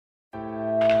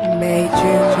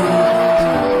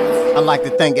I'd like to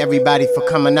thank everybody for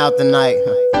coming out tonight,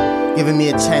 giving me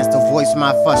a chance to voice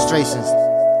my frustrations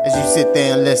as you sit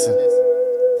there and listen.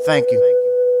 Thank you.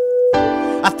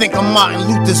 I think I'm Martin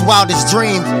Luther's wildest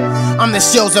dreams. I'm the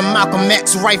shells of Malcolm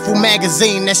X rifle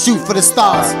magazine that shoot for the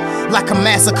stars, like a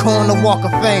massacre on the Walk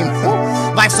of Fame.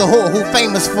 Life's a whore who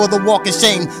famous for the walk of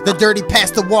shame. The dirty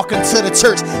pastor walk into the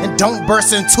church and don't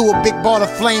burst into a big ball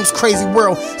of flames. Crazy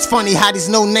world, it's funny how these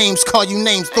no names call you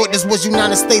names. Thought this was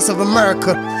United States of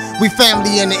America. We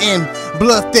family in the end,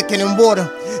 blood thicker than water.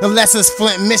 Unless it's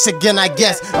Flint, Michigan, I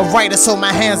guess. A writer, so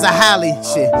my hands are highly.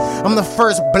 Shit, I'm the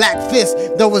first black fist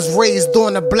that was raised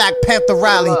during the Black Panther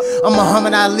rally. I'm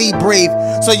Muhammad Ali brave,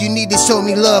 so you need to show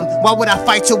me love. Why would I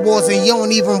fight your wars and you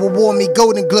don't even reward me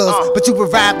golden gloves? But you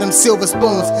provide them silver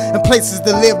spoons and places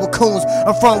to live with coons.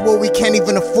 I'm from where we can't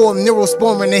even afford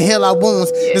neurosporin to heal our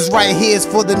wounds. This right here is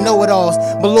for the know-it-alls,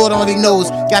 but Lord only knows.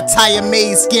 Got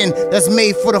tire-made skin that's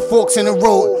made for the forks in the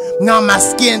road. Now my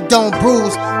skin don't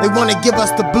bruise. They wanna give us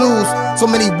the blues. So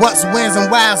many whats, whens, and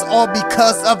whys, all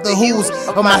because of the who's.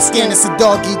 Of my skin, it's a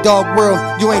dog-eat-dog world.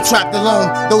 You ain't trapped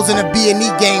alone. Those in the B&E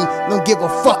game don't give a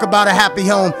fuck about a happy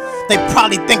home. They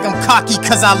probably think I'm cocky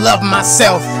cause I love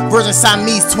myself. Virgin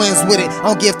Siamese twins with it. I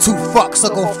don't give two fucks, so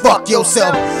go fuck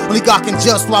yourself. Only God can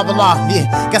judge, blah blah blah.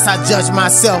 Yeah, guess I judge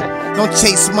myself. Don't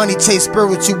chase money, chase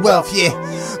spiritual wealth, yeah.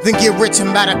 Then get rich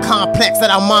and buy the complex that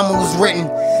our mama was written.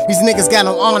 These niggas got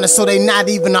no honor, so they not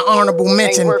even an honorable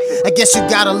mention. I guess you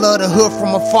gotta love the hood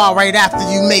from afar right after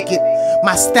you make it.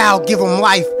 My style give them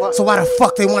life, so why the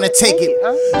fuck they wanna take it?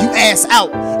 You ass out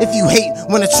if you hate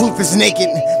when the truth is naked.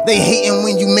 They hating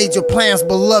when you made your plans,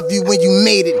 but love you when you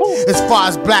made it. As far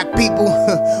as black people,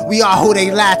 we are who they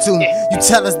lie to. You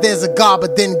tell us there's a God,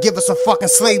 but then give us a fucking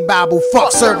slave Bible.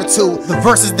 Fuck servitude. The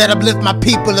verses that uplift my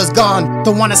people is gone.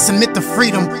 Don't wanna submit to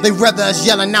freedom. They rather us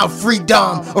yelling out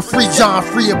freedom or free John,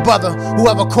 free your brother,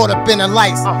 whoever caught up in the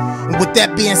lights. And with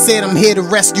that being said, I'm here to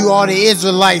rescue all the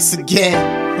Israelites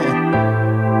again.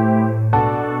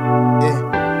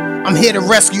 I'm here to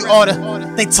rescue all the.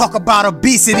 They talk about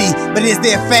obesity, but is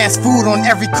there fast food on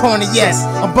every corner? Yes.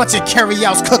 A bunch of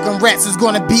carry-outs cooking rats is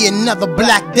gonna be another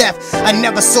black death. I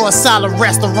never saw a solid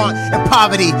restaurant in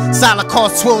poverty. Salad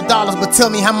costs $12, but tell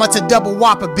me how much a double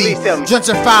Whopper be.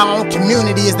 Gentrify our own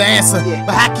community is the answer.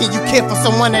 But how can you care for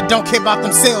someone that don't care about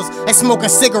themselves? They smoking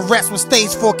cigarettes with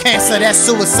stage 4 cancer, that's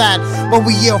suicide. But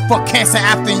we yell fuck cancer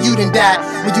after you done died.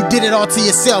 When you did it all to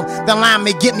yourself, the line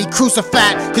may get me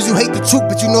crucified. Cause you hate the truth,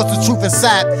 but you know it's the truth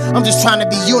inside. I'm just trying to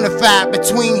be unified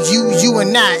between you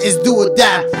and I. It's do or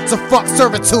die, so fuck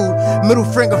servitude. Middle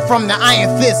finger from the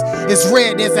iron fist. It's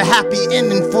rare there's a happy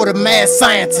ending for the mad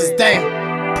scientists.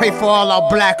 Damn, pray for all our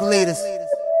black leaders.